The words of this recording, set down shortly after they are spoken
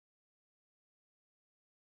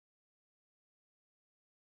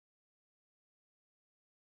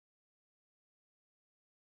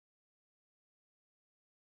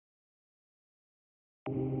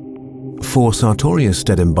For Sartorius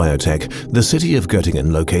Biotech, the city of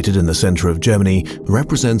Göttingen, located in the center of Germany,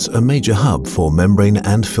 represents a major hub for membrane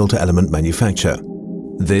and filter element manufacture.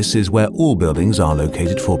 This is where all buildings are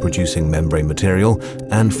located for producing membrane material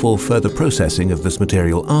and for further processing of this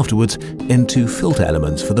material afterwards into filter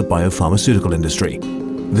elements for the biopharmaceutical industry.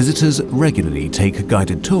 Visitors regularly take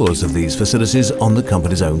guided tours of these facilities on the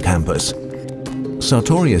company's own campus.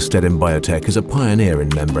 Sartorius Biotech is a pioneer in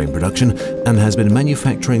membrane production and has been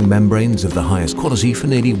manufacturing membranes of the highest quality for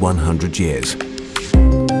nearly 100 years.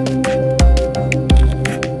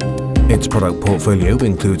 Its product portfolio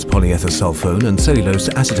includes polyether sulfone and cellulose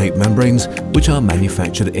acetate membranes, which are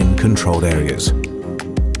manufactured in controlled areas.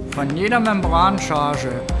 Von jeder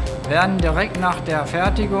Membrancharge werden direkt nach der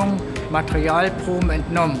Fertigung Materialproben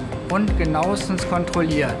entnommen und genauestens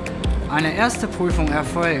kontrolliert. Eine erste Prüfung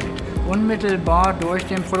erfolgt unmittelbar durch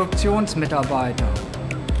den Produktionsmitarbeiter.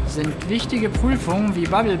 Sind wichtige Prüfungen wie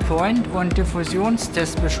Bubble Point und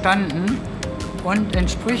Diffusionstest bestanden und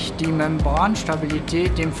entspricht die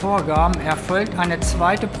Membranstabilität den Vorgaben, erfolgt eine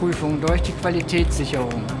zweite Prüfung durch die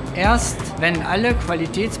Qualitätssicherung. Erst wenn alle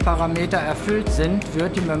Qualitätsparameter erfüllt sind,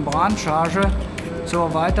 wird die Membrancharge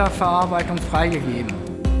zur Weiterverarbeitung freigegeben.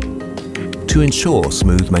 To ensure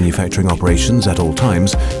smooth manufacturing operations at all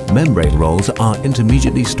times, membrane rolls are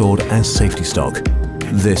intermediately stored as safety stock.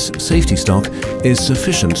 This safety stock is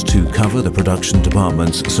sufficient to cover the production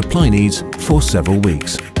department's supply needs for several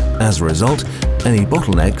weeks. As a result, any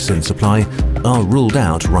bottlenecks in supply are ruled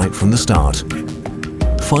out right from the start.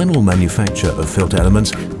 Final manufacture of filter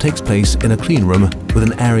elements takes place in a clean room with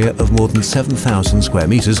an area of more than 7,000 square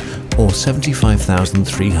meters or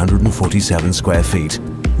 75,347 square feet.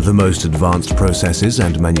 The most advanced processes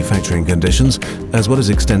and manufacturing conditions, as well as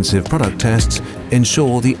extensive product tests,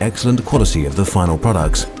 ensure the excellent quality of the final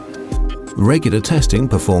products. Regular testing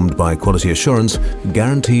performed by quality assurance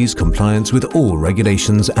guarantees compliance with all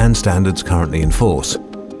regulations and standards currently in force.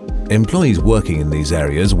 Employees working in these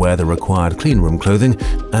areas wear the required cleanroom clothing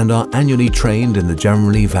and are annually trained in the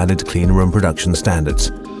generally valid cleanroom production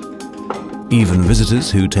standards. Even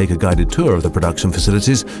visitors who take a guided tour of the production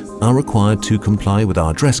facilities are required to comply with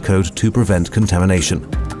our dress code to prevent contamination.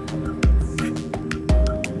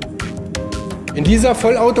 In dieser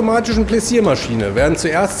vollautomatischen Plissiermaschine werden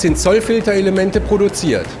zuerst 10 Zoll Filterelemente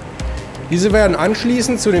produziert. Diese werden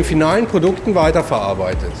anschließend zu den finalen Produkten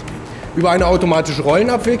weiterverarbeitet. Über eine automatische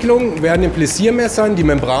Rollenabwicklung werden den Plissiermessern die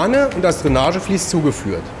Membrane und das Drainageflies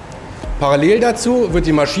zugeführt. Parallel dazu wird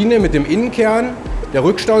die Maschine mit dem Innenkern, der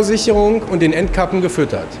Rückstausicherung und den Endkappen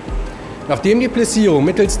gefüttert. Nachdem die Plissierung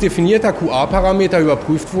mittels definierter QA-Parameter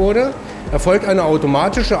überprüft wurde, erfolgt eine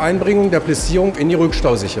automatische Einbringung der Plissierung in die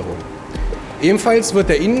Rückstausicherung. Ebenfalls wird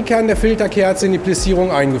der Innenkern der Filterkerze in die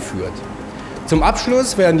Plissierung eingeführt. Zum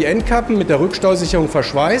Abschluss werden die Endkappen mit der Rückstausicherung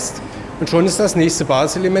verschweißt und schon ist das nächste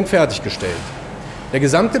Basiselement fertiggestellt. Der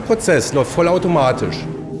gesamte Prozess läuft vollautomatisch.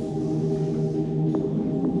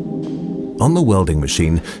 On the welding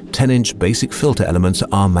machine, 10-inch basic filter elements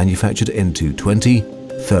are manufactured into 20,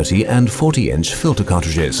 30 and 40-inch filter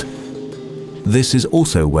cartridges. This is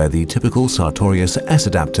also where the typical Sartorius S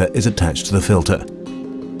adapter is attached to the filter.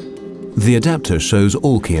 The adapter shows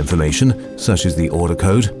all key information, such as the order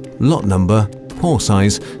code, lot number, pore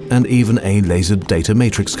size, and even a lasered data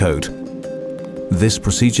matrix code. This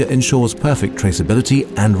procedure ensures perfect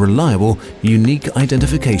traceability and reliable, unique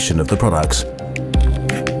identification of the products.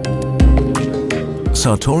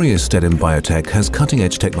 Sartorius Biotech has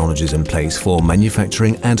cutting-edge technologies in place for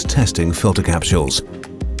manufacturing and testing filter capsules.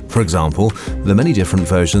 For example, the many different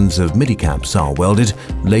versions of MIDI caps are welded,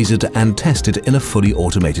 lasered and tested in a fully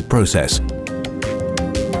automated process.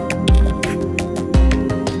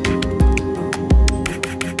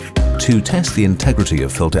 To test the integrity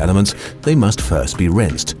of filter elements, they must first be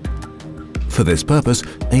rinsed. For this purpose,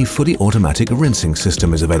 a fully automatic rinsing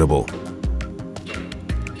system is available.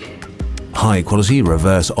 High-quality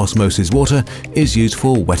reverse osmosis water is used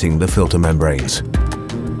for wetting the filter membranes.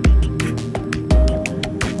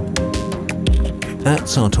 At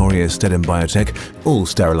Sartorius Biotech, all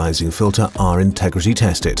sterilizing filter are integrity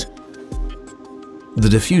tested. The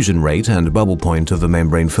diffusion rate and bubble point of the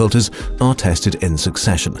membrane filters are tested in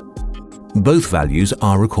succession. Both values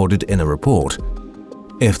are recorded in a report.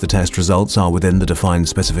 If the test results are within the defined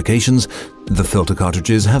specifications, the filter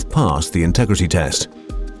cartridges have passed the integrity test.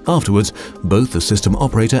 Afterwards, both the system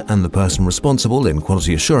operator and the person responsible in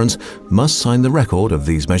quality assurance must sign the record of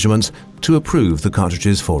these measurements to approve the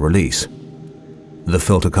cartridges for release. The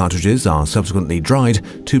filter cartridges are subsequently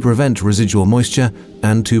dried to prevent residual moisture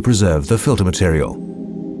and to preserve the filter material.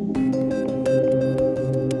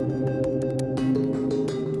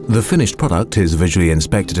 The finished product is visually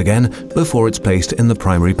inspected again before it's placed in the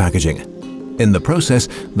primary packaging. In the process,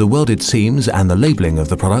 the welded seams and the labeling of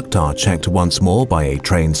the product are checked once more by a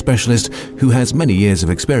trained specialist who has many years of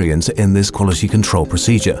experience in this quality control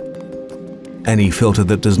procedure. Any filter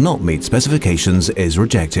that does not meet specifications is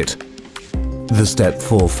rejected. The step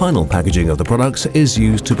for final packaging of the products is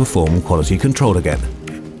used to perform quality control again.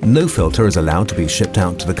 No filter is allowed to be shipped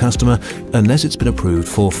out to the customer unless it's been approved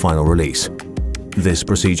for final release. This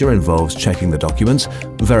procedure involves checking the documents,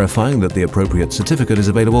 verifying that the appropriate certificate is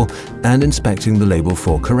available, and inspecting the label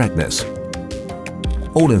for correctness.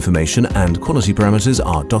 All information and quality parameters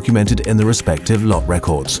are documented in the respective lot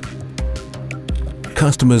records.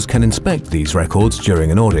 Customers can inspect these records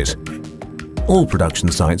during an audit. All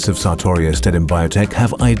production sites of Sartorius Biotech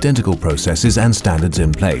have identical processes and standards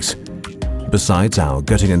in place. Besides our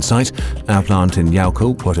Göttingen site, our plant in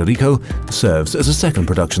Yauco, Puerto Rico, serves as a second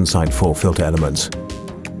production site for filter elements.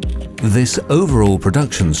 This overall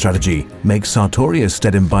production strategy makes Sartorius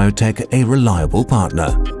Biotech a reliable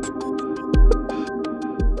partner.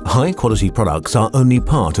 High-quality products are only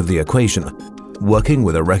part of the equation. Working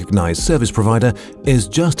with a recognized service provider is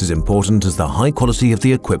just as important as the high quality of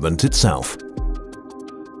the equipment itself.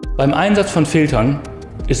 Beim Einsatz von Filtern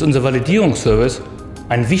ist unser Validierungsservice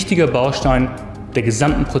ein wichtiger Baustein der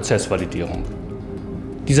gesamten Prozessvalidierung.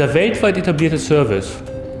 Dieser weltweit etablierte Service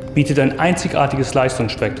bietet ein einzigartiges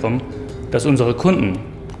Leistungsspektrum, das unsere Kunden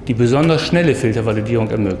die besonders schnelle Filtervalidierung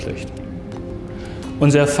ermöglicht.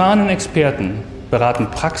 Unsere erfahrenen Experten beraten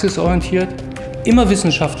praxisorientiert, immer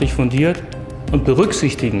wissenschaftlich fundiert und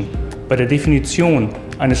berücksichtigen bei der Definition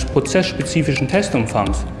eines prozessspezifischen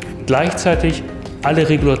Testumfangs gleichzeitig alle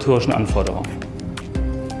regulatorischen Anforderungen.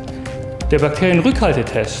 Der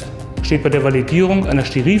Bakterienrückhaltetest steht bei der Validierung einer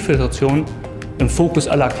Sterilfiltration im Fokus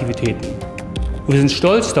aller Aktivitäten. Und wir sind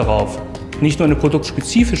stolz darauf, nicht nur eine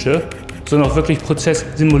produktspezifische, sondern auch wirklich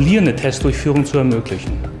prozesssimulierende Testdurchführung zu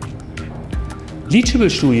ermöglichen.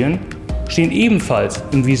 Leachable-Studien stehen ebenfalls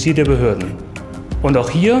im Visier der Behörden. Und auch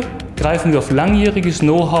hier greifen wir auf langjähriges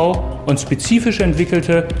Know-how und spezifisch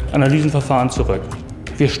entwickelte Analysenverfahren zurück.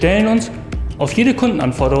 Wir stellen uns auf jede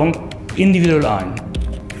Kundenanforderung individuell ein.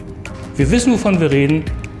 Wir wissen, wovon wir reden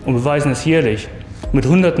und beweisen es jährlich mit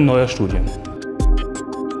Hunderten neuer Studien.